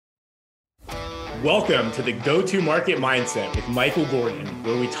Welcome to the Go-To-Market Mindset with Michael Gordon,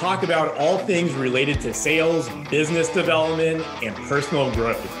 where we talk about all things related to sales, business development, and personal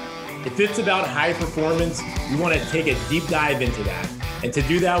growth. If it's about high performance, we want to take a deep dive into that. And to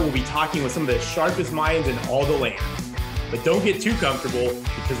do that, we'll be talking with some of the sharpest minds in all the land. But don't get too comfortable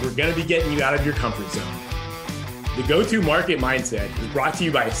because we're going to be getting you out of your comfort zone. The Go-To-Market Mindset is brought to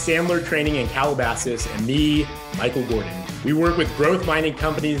you by Sandler Training in Calabasas and me, Michael Gordon. We work with growth-minded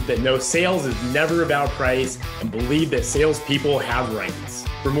companies that know sales is never about price and believe that salespeople have rights.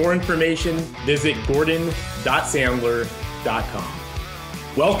 For more information, visit gordon.sandler.com.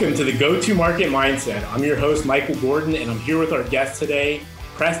 Welcome to the Go-To-Market Mindset. I'm your host, Michael Gordon, and I'm here with our guest today,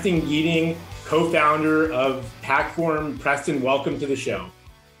 Preston Geeting, co-founder of Packform. Preston, welcome to the show.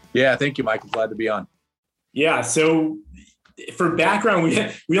 Yeah, thank you, Michael. Glad to be on. Yeah, so for background,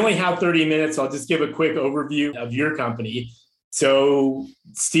 we only have 30 minutes. So I'll just give a quick overview of your company. So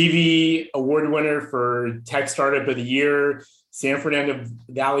Stevie Award winner for Tech Startup of the Year, San Fernando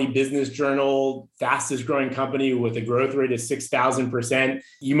Valley Business Journal, fastest growing company with a growth rate of 6,000%.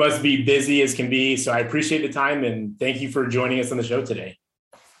 You must be busy as can be. So I appreciate the time and thank you for joining us on the show today.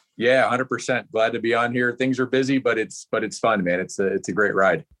 Yeah, 100%. Glad to be on here. Things are busy, but it's fun, man. It's a great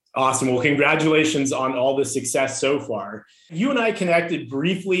ride. Awesome. Well, congratulations on all the success so far. You and I connected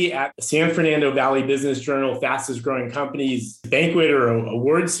briefly at the San Fernando Valley Business Journal Fastest Growing Companies banquet or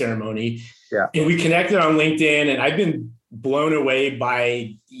award ceremony. Yeah. And we connected on LinkedIn, and I've been blown away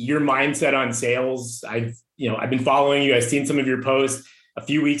by your mindset on sales. I've been following you. I've seen some of your posts. A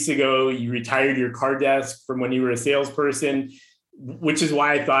few weeks ago, you retired your car desk from when you were a salesperson, which is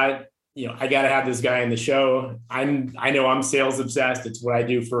why I thought, I got to have this guy on the show. I know I'm sales obsessed. It's what I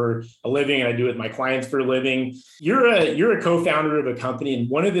do for a living, and I do it with my clients for a living. You're a co-founder of a company, and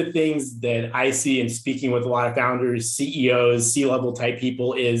one of the things that I see in speaking with a lot of founders, CEOs, C-level type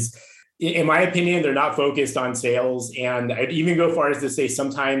people is, in my opinion, they're not focused on sales. And I'd even go far as to say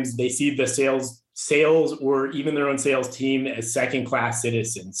sometimes they see the sales or even their own sales team as second-class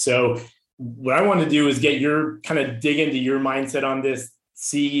citizens. So what I want to do is get your kind of dig into your mindset on this,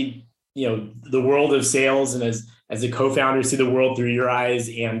 see the world of sales, and as a co-founder, see the world through your eyes,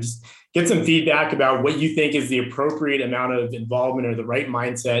 and just get some feedback about what you think is the appropriate amount of involvement or the right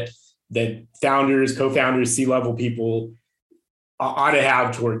mindset that founders, co-founders, C-level people ought to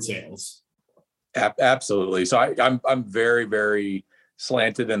have towards sales. Absolutely. So I'm very, very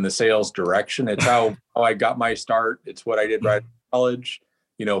slanted in the sales direction. It's how I got my start. It's what I did right out of college.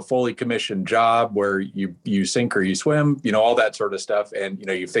 Fully commissioned job where you sink or you swim, all that sort of stuff. And,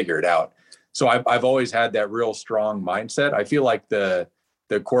 you figure it out. So I've always had that real strong mindset. I feel like the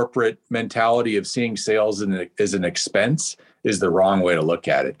corporate mentality of seeing sales as an expense is the wrong way to look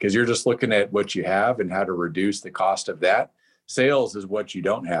at it, because you're just looking at what you have and how to reduce the cost of that. Sales is what you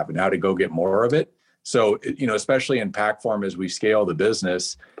don't have and how to go get more of it. So, especially in Packform, as we scale the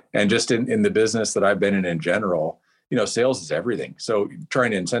business and just in the business that I've been in general, sales is everything. So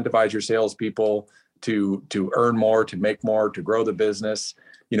trying to incentivize your salespeople to earn more, to make more, to grow the business.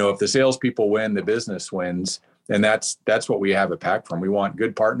 If the salespeople win, the business wins. And that's what we have at Packform. We want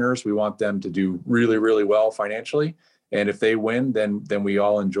good partners. We want them to do really, really well financially. And if they win, then we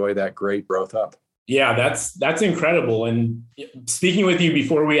all enjoy that great growth up. Yeah, that's incredible. And speaking with you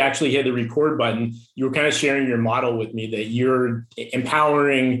before we actually hit the record button, you were kind of sharing your model with me that you're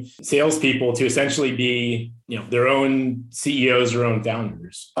empowering salespeople to essentially be, their own CEOs, their own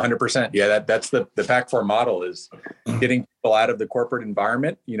founders. 100%. Yeah, that's the Packform model, is getting people out of the corporate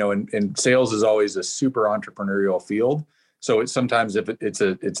environment. And sales is always a super entrepreneurial field. So it's sometimes if it's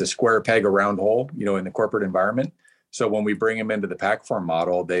a square peg, a round hole, in the corporate environment. So when we bring them into the Packform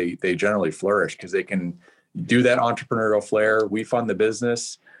model, they generally flourish because they can do that entrepreneurial flair. We fund the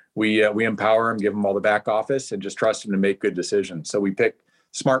business. We empower them, give them all the back office, and just trust them to make good decisions. So we pick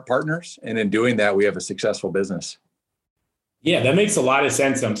smart partners, and in doing that, we have a successful business. Yeah, that makes a lot of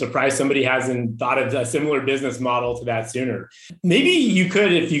sense. I'm surprised somebody hasn't thought of a similar business model to that sooner. Maybe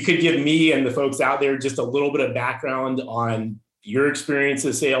if you could give me and the folks out there just a little bit of background on your experience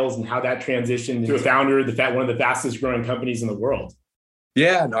of sales and how that transitioned to a founder of one of the fastest growing companies in the world.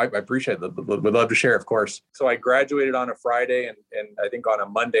 Yeah, no, I appreciate it. Would love to share, of course. So I graduated on a Friday, and I think on a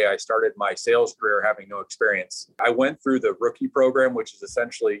Monday, I started my sales career having no experience. I went through the rookie program, which is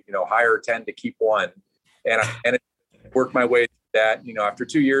essentially, hire 10 to keep one. And I worked my way through that. After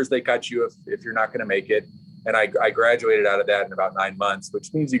 2 years, they cut you if you're not going to make it. And I graduated out of that in about 9 months,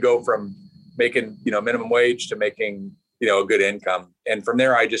 which means you go from making, minimum wage to making, a good income. And from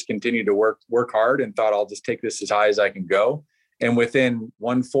there, I just continued to work hard and thought I'll just take this as high as I can go. And within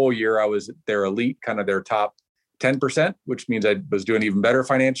 1 full year, I was their elite, kind of their top 10%, which means I was doing even better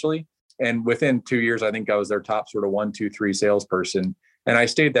financially. And within 2 years, I think I was their top sort of 1, 2, 3 salesperson. And I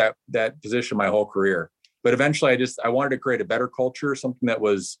stayed that position my whole career. But eventually I wanted to create a better culture, something that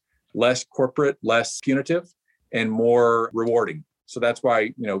was less corporate, less punitive, and more rewarding. So that's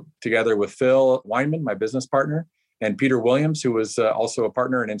why, together with Phil Weinman, my business partner, and Peter Williams, who was also a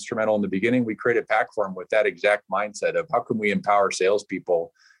partner and instrumental in the beginning, we created Packform with that exact mindset of how can we empower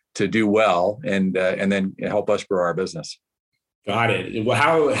salespeople to do well and then help us grow our business. Got it. Well,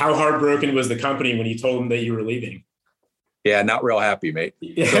 how heartbroken was the company when you told them that you were leaving? Yeah, not real happy, mate.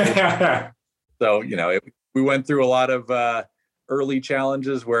 Yeah. So we went through a lot of early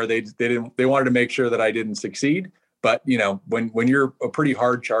challenges where they wanted to make sure that I didn't succeed. But when you're a pretty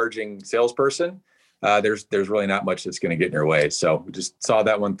hard charging salesperson, there's really not much that's going to get in your way. So we just saw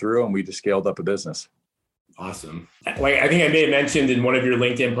that one through, and we just scaled up a business. Awesome. Like I think I may have mentioned in one of your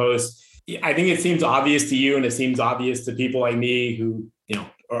LinkedIn posts, I think it seems obvious to you, and it seems obvious to people like me who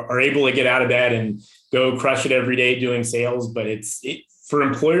are able to get out of bed and go crush it every day doing sales. But for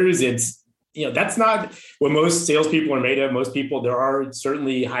employers, that's not what most salespeople are made of. Most people, there are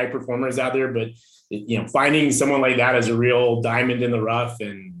certainly high performers out there, but finding someone like that is a real diamond in the rough.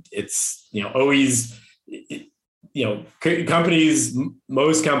 And it's always companies,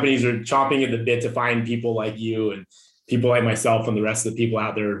 most companies are chomping at the bit to find people like you and people like myself and the rest of the people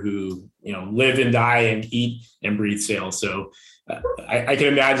out there who live and die and eat and breathe sales. So I can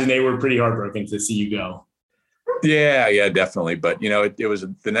imagine they were pretty heartbroken to see you go. Yeah, definitely. But it was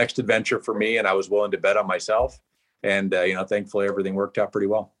the next adventure for me, and I was willing to bet on myself. And thankfully everything worked out pretty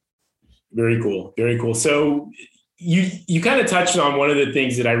well. Very cool. Very cool. So you kind of touched on one of the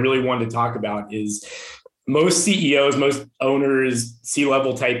things that I really wanted to talk about is most CEOs, most owners,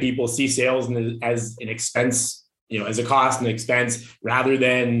 C-level type people see sales as an expense, as a cost and expense rather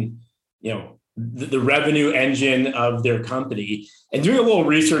than, the revenue engine of their company. And doing a little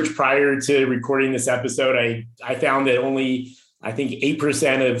research prior to recording this episode, I found that only, I think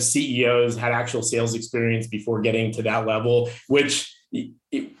 8% of CEOs had actual sales experience before getting to that level, which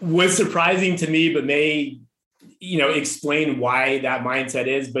it was surprising to me, but may, explain why that mindset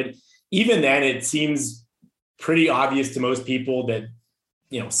is. But even then, it seems pretty obvious to most people that,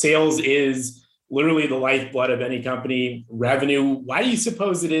 sales is literally the lifeblood of any company. Revenue. Why do you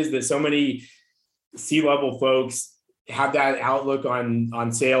suppose it is that so many C-level folks have that outlook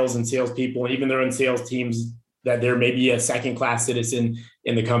on sales and salespeople, and even their own sales teams, that they're maybe a second-class citizen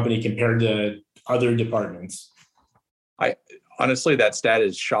in the company compared to other departments? Honestly, that stat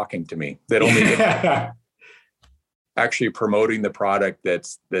is shocking to me. That only actually promoting the product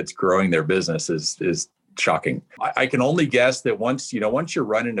that's growing their business is shocking. I can only guess that once you're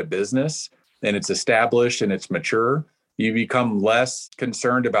running a business and it's established and it's mature, you become less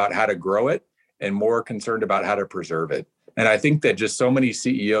concerned about how to grow it and more concerned about how to preserve it. And I think that just so many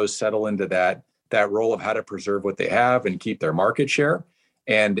CEOs settle into that role of how to preserve what they have and keep their market share.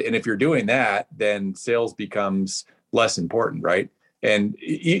 And if you're doing that, then sales becomes less important, right? And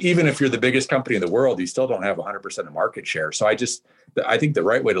even if you're the biggest company in the world, you still don't have 100% of market share. So I think the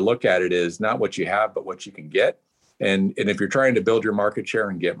right way to look at it is not what you have, but what you can get. And if you're trying to build your market share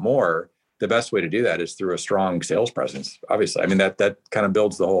and get more, the best way to do that is through a strong sales presence. Obviously, I mean, that kind of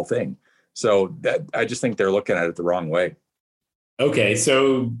builds the whole thing. So that I just think they're looking at it the wrong way. Okay.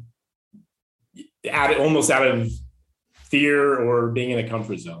 So almost out of fear or being in a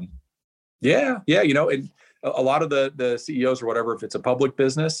comfort zone. Yeah. And a lot of the CEOs or whatever, if it's a public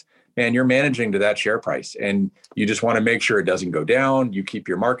business, man, you're managing to that share price and you just want to make sure it doesn't go down. You keep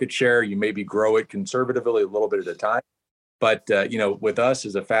your market share. You maybe grow it conservatively a little bit at a time. But, with us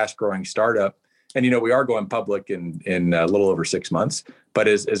as a fast growing startup, and, we are going public in a little over 6 months, but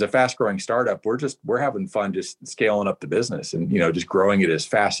as a fast growing startup, we're having fun just scaling up the business and, just growing it as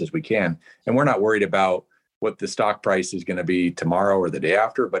fast as we can. And we're not worried about what the stock price is going to be tomorrow or the day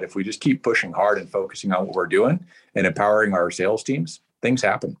after. But if we just keep pushing hard and focusing on what we're doing and empowering our sales teams, things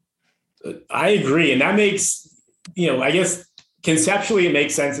happen. I agree. And that makes, I guess conceptually it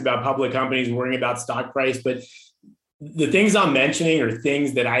makes sense about public companies worrying about stock price, but the things I'm mentioning are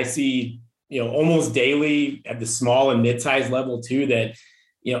things that I see, almost daily at the small and mid-sized level too, that,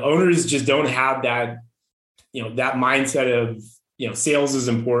 owners just don't have that, that mindset of, sales is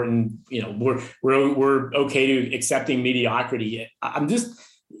important. We're okay to accepting mediocrity. I'm just,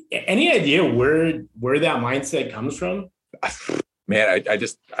 any idea where that mindset comes from? Man, I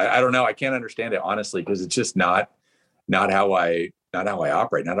don't know. I can't understand it honestly, because it's just not how I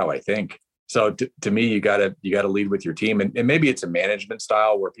operate, not how I think. So to me, you gotta lead with your team, and maybe it's a management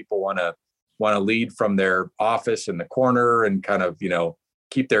style where people want to lead from their office in the corner and kind of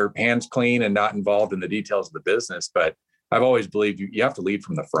keep their hands clean and not involved in the details of the business. But I've always believed you have to lead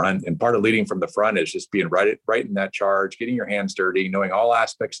from the front. And part of leading from the front is just being right in that charge, getting your hands dirty, knowing all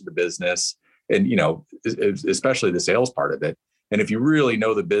aspects of the business, and, especially the sales part of it. And if you really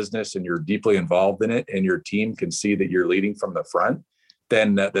know the business and you're deeply involved in it, and your team can see that you're leading from the front,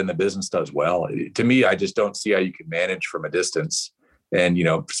 then the business does well. To me, I just don't see how you can manage from a distance, and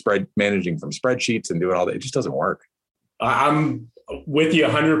managing from spreadsheets and doing all that. It just doesn't work. I'm with you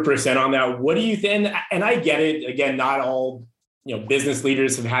 100% on that. What do you think? And I get it. Again, not all business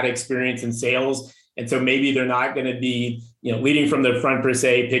leaders have had experience in sales, and so maybe they're not going to be leading from the front per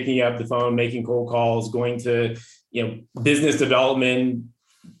se, picking up the phone, making cold calls, going to business development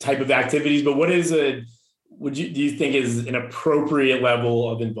type of activities. But do you think is an appropriate level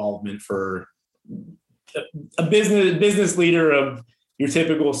of involvement for a business leader of your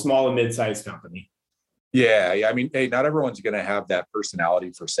typical small and mid-sized company? Yeah. I mean, hey, not everyone's going to have that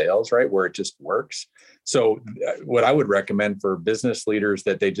personality for sales, right? Where it just works. So what I would recommend for business leaders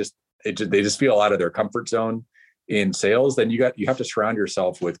that they just feel out of their comfort zone in sales, then you have to surround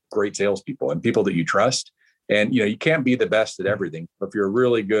yourself with great salespeople and people that you trust. And, you can't be the best at everything. If you're a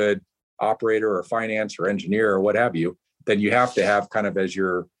really good operator or finance or engineer or what have you, then you have to have kind of as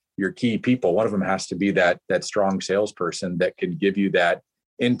your key people. One of them has to be that strong salesperson that can give you that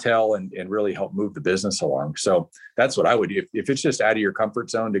intel and really help move the business along. So that's what I would do. If it's just out of your comfort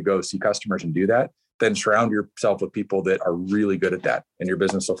zone to go see customers and do that, then surround yourself with people that are really good at that, and your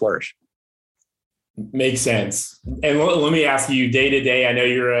business will flourish. Makes sense. And let me ask you, day to day, I know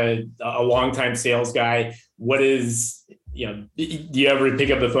you're a longtime sales guy. What is, do you ever pick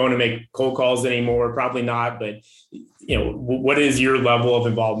up the phone and make cold calls anymore? Probably not, but what is your level of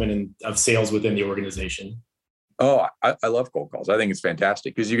involvement of sales within the organization? Oh, I love cold calls. I think it's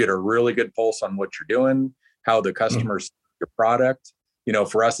fantastic because you get a really good pulse on what you're doing, how the customers your product.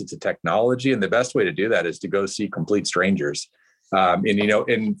 For us, it's a technology, and the best way to do that is to go see complete strangers.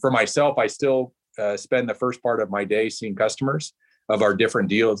 And for myself, I still spend the first part of my day seeing customers of our different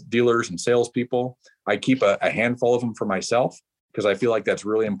dealers and salespeople. I keep a handful of them for myself because I feel like that's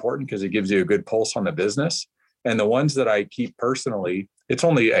really important because it gives you a good pulse on the business. And the ones that I keep personally, it's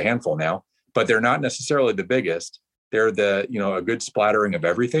only a handful now, but they're not necessarily the biggest. They're a good splattering of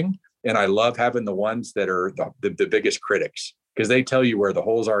everything. And I love having the ones that are the biggest critics because they tell you where the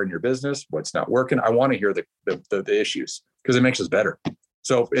holes are in your business, what's not working. I want to hear the issues because it makes us better.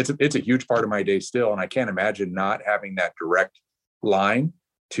 So it's a huge part of my day still. And I can't imagine not having that direct line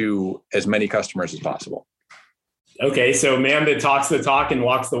to as many customers as possible. Okay. So man that talks the talk and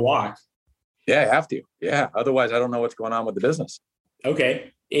walks the walk. Yeah, I have to. Yeah. Otherwise I don't know what's going on with the business.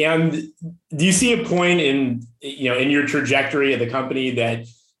 Okay. And do you see a point in your trajectory of the company that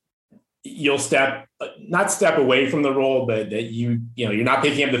you'll not step away from the role, but that you're not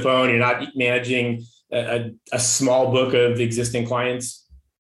picking up the phone, you're not managing a small book of existing clients?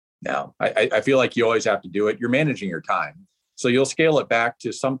 No, I feel like you always have to do it. You're managing your time. So you'll scale it back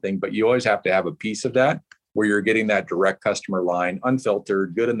to something, but you always have to have a piece of that where you're getting that direct customer line,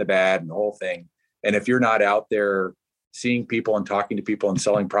 unfiltered, good and the bad and the whole thing. And if you're not out there seeing people and talking to people and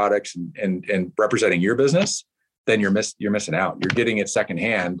selling products and representing your business, then you're missing out. You're getting it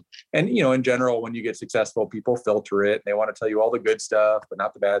secondhand. And, in general, when you get successful, people filter it. They want to tell you all the good stuff, but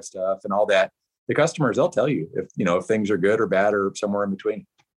not the bad stuff and all that. The customers, they'll tell you if things are good or bad or somewhere in between.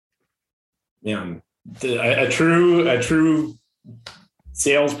 Yeah. A true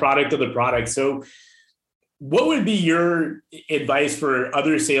sales product of the product. So what would be your advice for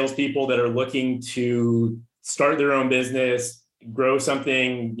other salespeople that are looking to start their own business, grow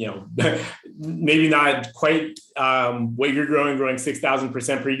something, maybe not quite what you're growing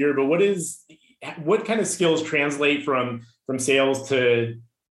 6,000% per year, but what kind of skills translate from sales to,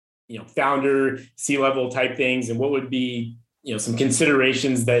 founder, C-level type things? And what would be, some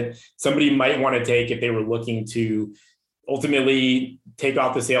considerations that somebody might want to take if they were looking to ultimately take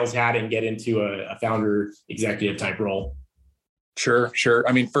off the sales hat and get into a founder executive type role? Sure.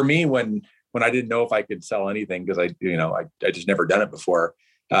 I mean, for me, when I didn't know if I could sell anything, because I just never done it before.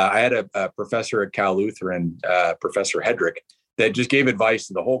 I had a professor at Cal Lutheran, Professor Hedrick, that just gave advice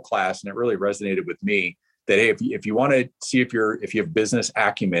to the whole class, and it really resonated with me. That hey, if you want to see if you have business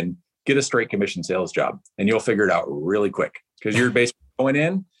acumen, get a straight commission sales job, and you'll figure it out really quick because you're basically going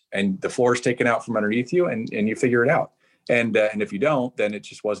in and the floor is taken out from underneath you, and you figure it out. And if you don't, then it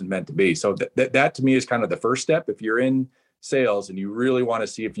just wasn't meant to be. So that to me is kind of the first step. If you're in sales and you really want to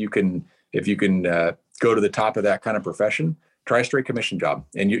see if you can go to the top of that kind of profession, try a straight commission job,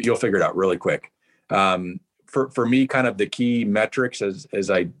 and you'll figure it out really quick. For me, kind of the key metrics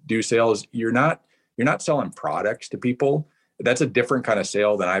as I do sales, you're not selling products to people. that's a different kind of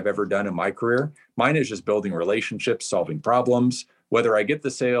sale than I've ever done in my career. Mine is just building relationships, solving problems. Whether I get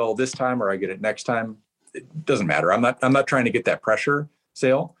the sale this time or I get it next time, it doesn't matter. I'm not trying to get that pressure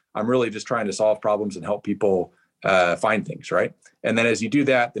sale. I'm really just trying to solve problems and help people find things, right? And then as you do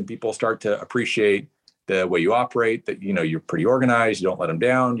that, then people start to appreciate the way you operate, that, you know, you're pretty organized, you don't let them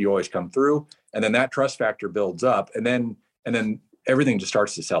down, you always come through. And then that trust factor builds up, and then everything just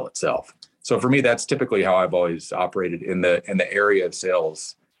starts to sell itself. So for me, that's typically how I've always operated in the area of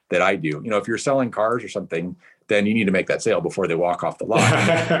sales that I do. You know, if you're selling cars or something, then you need to make that sale before they walk off the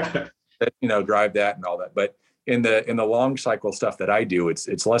lot. You know, drive that and all that. But in the long cycle stuff that I do,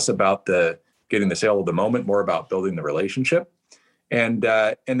 it's less about the getting the sale of the moment, more about building the relationship. And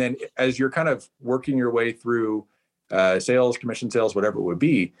then as you're kind of working your way through sales, commission sales, whatever it would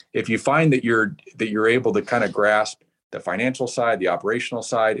be, if you find that you're able to kind of grasp the financial side, the operational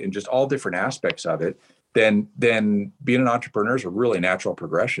side, and just all different aspects of it, then being an entrepreneur is a really natural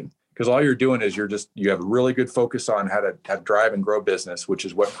progression, because all you're doing is you have a really good focus on how to drive and grow business, which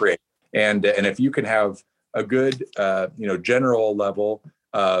is what creates. And if you can have a good general level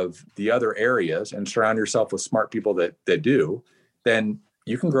of the other areas and surround yourself with smart people that do, then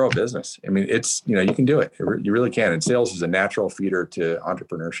you can grow a business. I mean, it's, you can do it. You really can. And sales is a natural feeder to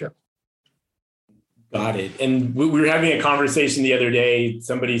entrepreneurship. Got it. And we were having a conversation the other day.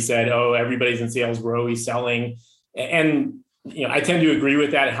 Somebody said, "Oh, everybody's in sales. We're always selling." And I tend to agree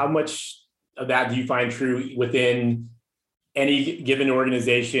with that. How much of that do you find true within any given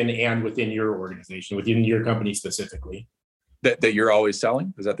organization and within your organization, within your company specifically? That you're always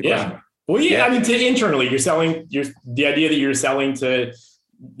selling? Is that the question? Well, yeah. I mean, internally, you're selling. The idea that you're selling to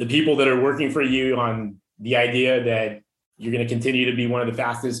the people that are working for you on the idea that you're going to continue to be one of the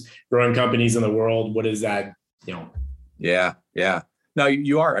fastest growing companies in the world. What is that? Yeah. No,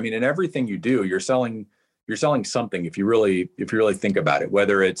 you are. I mean, in everything you do, you're selling something. If you really think about it,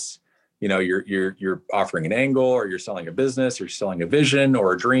 whether it's, you're offering an angle, or you're selling a business, or you're selling a vision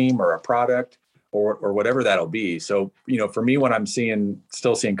or a dream or a product or whatever that'll be. So, for me, when I'm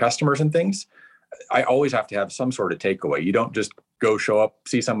still seeing customers and things, I always have to have some sort of takeaway. You don't just go show up,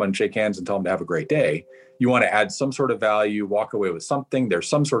 see someone, shake hands, and tell them to have a great day. You want to add some sort of value, walk away with something. There's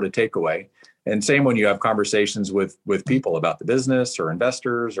some sort of takeaway. And same when you have conversations with people about the business or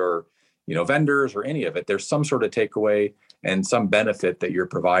investors or, vendors or any of it, there's some sort of takeaway and some benefit that you're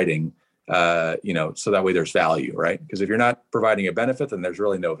providing, so that way there's value, right? Because if you're not providing a benefit, then there's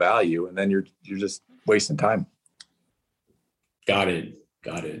really no value. And then you're just wasting time. Got it.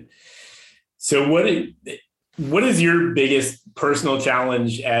 So what is your biggest personal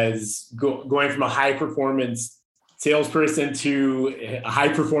challenge as going from a high performance salesperson to a high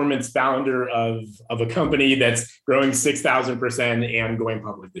performance founder of a company that's growing 6,000% and going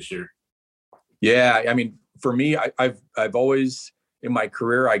public this year? Yeah. I mean, for me, I've always in my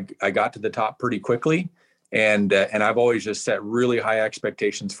career, I got to the top pretty quickly, and I've always just set really high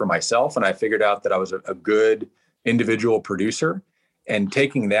expectations for myself. And I figured out that I was a good individual producer. And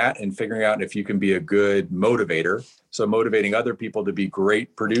taking that and figuring out if you can be a good motivator, so motivating other people to be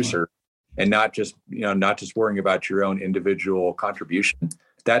great producers, and not just worrying about your own individual contribution.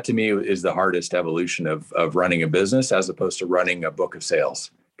 That to me is the hardest evolution of running a business, as opposed to running a book of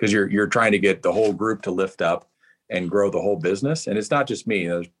sales, because you're trying to get the whole group to lift up and grow the whole business. And it's not just me.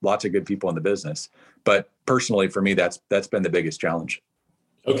 There's lots of good people in the business, but personally for me, that's been the biggest challenge.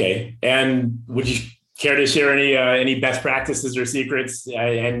 Okay. And would you care to share any best practices or secrets?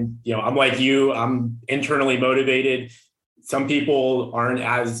 And I'm like you, I'm internally motivated. Some people aren't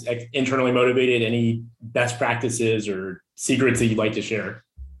as internally motivated. Any best practices or secrets that you'd like to share?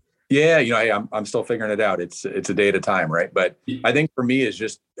 Yeah, I'm still figuring it out. It's a day at a time, right? But I think for me is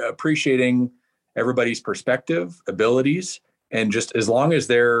just appreciating everybody's perspective, abilities, and just as long as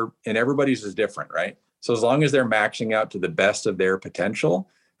and everybody's is different, right? So as long as they're maxing out to the best of their potential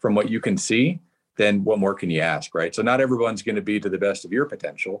from what you can see, then what more can you ask, right? So not everyone's going to be to the best of your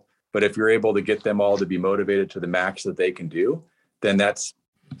potential, but if you're able to get them all to be motivated to the max that they can do, then that's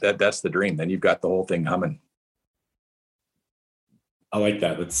the dream. Then you've got the whole thing humming. I like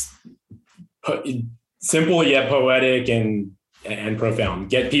that. That's simple yet poetic and profound.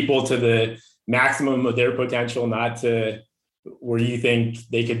 Get people to the maximum of their potential, not to where you think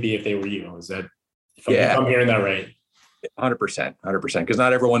they could be if they were you. Is that? If I'm hearing that right? 100%. Because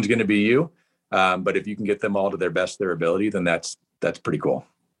not everyone's going to be you. But if you can get them all to their best of their ability, then that's pretty cool.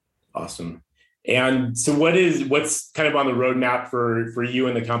 Awesome. And so what's kind of on the roadmap for you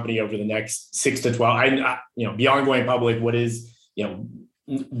and the company over the next 6 to 12? Beyond going public, what is,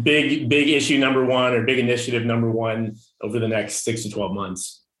 big issue number one or big initiative number one over the next 6 to 12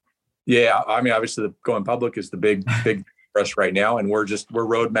 months? Yeah. I mean, obviously going public is the big for us right now. And we're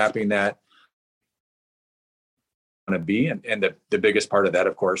road mapping that going to be. And the biggest part of that,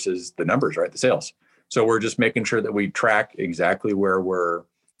 of course, is the numbers, right? The sales. So we're just making sure that we track exactly where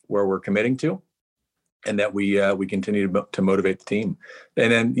we're committing to, and that we continue to motivate the team.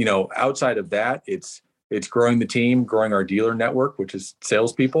 And then, outside of that, it's growing the team, growing our dealer network, which is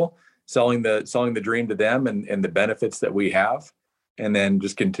salespeople, selling the dream to them and the benefits that we have, and then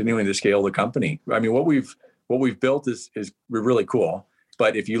just continuing to scale the company. I mean, what we've built is really cool.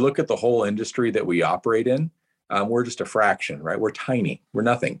 But if you look at the whole industry that we operate in, we're just a fraction, right? We're tiny. We're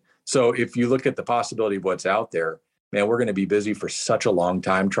nothing. So if you look at the possibility of what's out there, man, we're going to be busy for such a long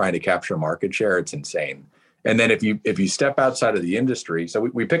time trying to capture market share. It's insane. And then if you step outside of the industry, so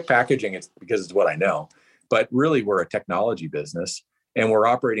we pick packaging, it's because it's what I know, but really we're a technology business, and we're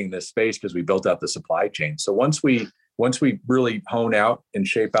operating this space because we built out the supply chain. So once we really hone out and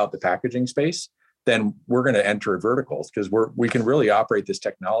shape out the packaging space, then we're going to enter verticals, because we can really operate this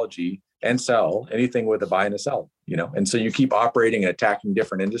technology and sell anything with a buy and a sell, And so you keep operating and attacking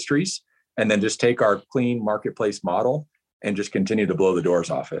different industries, and then just take our clean marketplace model and just continue to blow the doors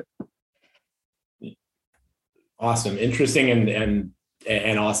off it. Awesome, interesting,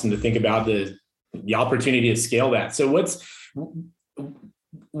 and awesome to think about the opportunity to scale that. So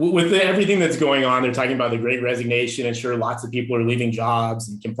with everything that's going on, they're talking about the Great Resignation, and sure, lots of people are leaving jobs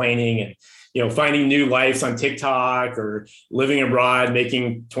and complaining, and finding new lives on TikTok or living abroad,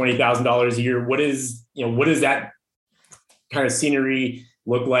 making $20,000 a year. What does that kind of scenery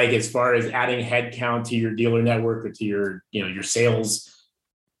look like as far as adding headcount to your dealer network or to your sales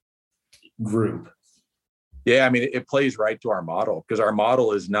group? Yeah, I mean, it plays right to our model, because our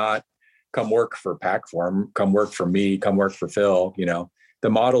model is not come work for Packform, come work for me, come work for Phil. The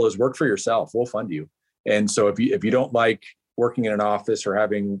model is work for yourself. We'll fund you. And so if you don't like working in an office or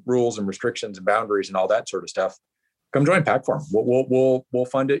having rules and restrictions and boundaries and all that sort of stuff, come join Packform. We'll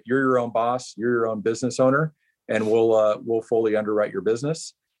fund it. You're your own boss. You're your own business owner, and we'll fully underwrite your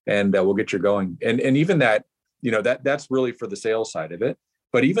business, and we'll get you going. And even that, that's really for the sales side of it.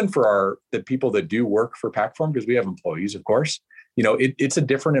 But even for the people that do work for Packform, because we have employees, of course, it's a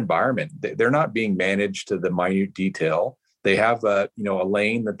different environment. They're not being managed to the minute detail. They have a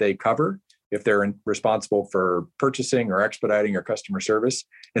lane that they cover if they're responsible for purchasing or expediting or customer service.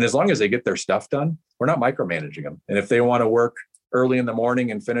 And as long as they get their stuff done, we're not micromanaging them. And if they want to work early in the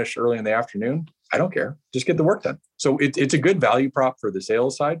morning and finish early in the afternoon, I don't care. Just get the work done. So it's a good value prop for the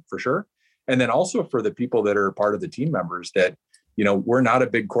sales side, for sure. And then also for the people that are part of the team members, that, we're not a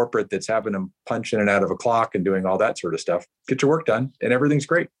big corporate that's having them punch in and out of a clock and doing all that sort of stuff. Get your work done and everything's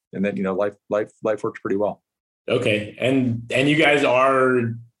great. And then, life works pretty well. Okay. And you guys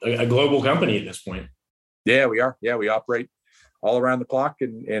are a global company at this point. Yeah, we are. Yeah, we operate all around the clock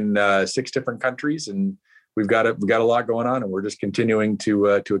in 6 different countries, and we've got a lot going on, and we're just continuing to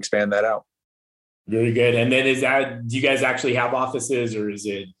expand that out. Very good. And then do you guys actually have offices, or is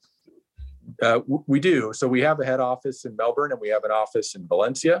it? We do. So we have a head office in Melbourne, and we have an office in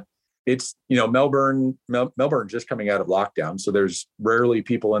Valencia. It's, Melbourne just coming out of lockdown, so there's rarely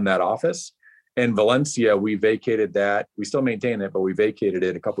people in that office. And Valencia, we vacated that. We still maintain it, but we vacated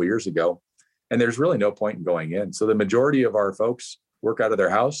it a couple of years ago. And there's really no point in going in. So the majority of our folks work out of their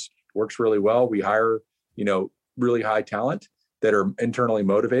house. Works really well. We hire, really high talent that are internally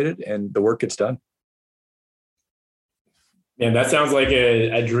motivated, and the work gets done. Man, that sounds like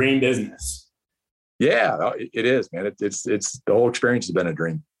a dream business. Yeah, it is, man. It's the whole experience has been a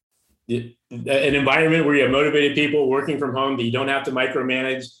dream. An environment where you have motivated people working from home, that you don't have to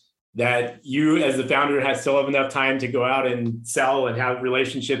micromanage, that you as the founder still have enough time to go out and sell and have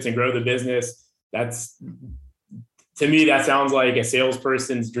relationships and grow the business. To me, that sounds like a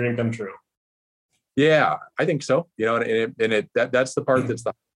salesperson's dream come true. Yeah, I think so. That's the part that's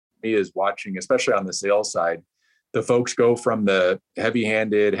me is watching, especially on the sales side. The folks go from the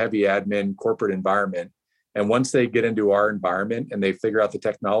heavy-handed, heavy admin corporate environment, and once they get into our environment and they figure out the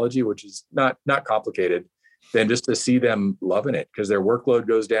technology, which is not complicated, then just to see them loving it, because their workload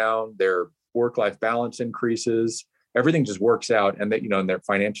goes down, their work-life balance increases, everything just works out, and that and they're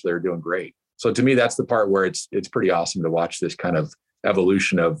financially are doing great. So to me, that's the part where it's pretty awesome to watch this kind of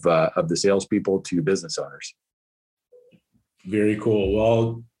evolution of the salespeople to business owners. Very cool.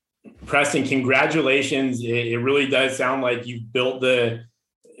 Well, Preston, congratulations. It really does sound like you've built the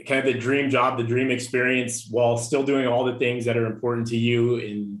kind of the dream job, the dream experience, while still doing all the things that are important to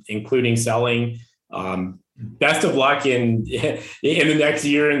you, including selling. Best of luck in the next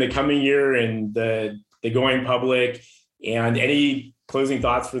year, in the coming year, and the going public. And any closing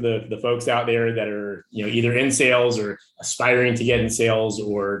thoughts for the folks out there that are either in sales or aspiring to get in sales,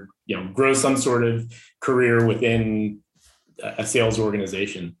 or grow some sort of career within a sales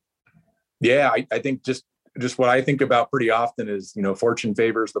organization? Yeah, I think just what I think about pretty often is, fortune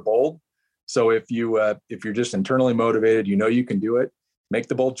favors the bold. So if you're just internally motivated, you can do it, make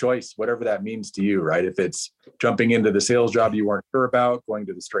the bold choice, whatever that means to you, right? If it's jumping into the sales job you weren't sure about, going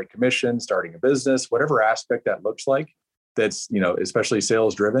to the straight commission, starting a business, whatever aspect that looks like, that's, especially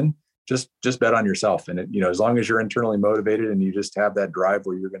sales driven, just bet on yourself. And as long as you're internally motivated and you just have that drive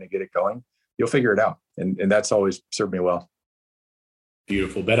where you're going to get it going, you'll figure it out. And that's always served me well.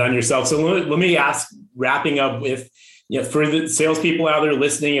 Beautiful. Bet on yourself. So let me ask, wrapping up with, for the salespeople out there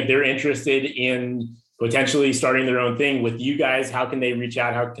listening, if they're interested in potentially starting their own thing with you guys, how can they reach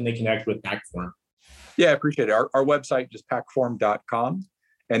out? How can they connect with Packform? Yeah, I appreciate it. Our website, just packform.com.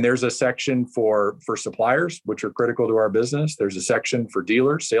 And there's a section for suppliers, which are critical to our business. There's a section for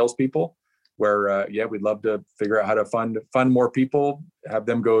dealers, salespeople, where, we'd love to figure out how to fund more people, have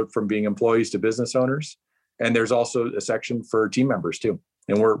them go from being employees to business owners. And there's also a section for team members too.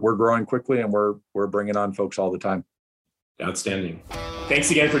 And we're growing quickly, and we're bringing on folks all the time. Outstanding.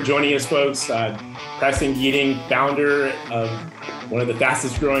 Thanks again for joining us, folks. Preston Geeting, founder of one of the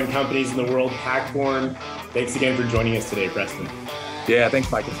fastest growing companies in the world, Packform. Thanks again for joining us today, Preston. Yeah, thanks,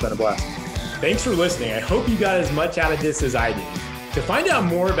 Mike. It's been a blast. Thanks for listening. I hope you got as much out of this as I did. To find out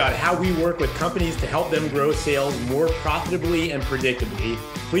more about how we work with companies to help them grow sales more profitably and predictably,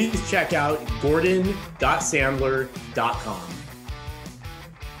 please check out gordon.sandler.com.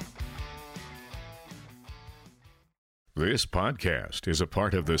 This podcast is a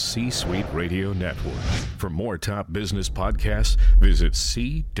part of the C-Suite Radio Network. For more top business podcasts, visit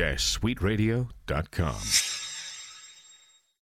c-suiteradio.com.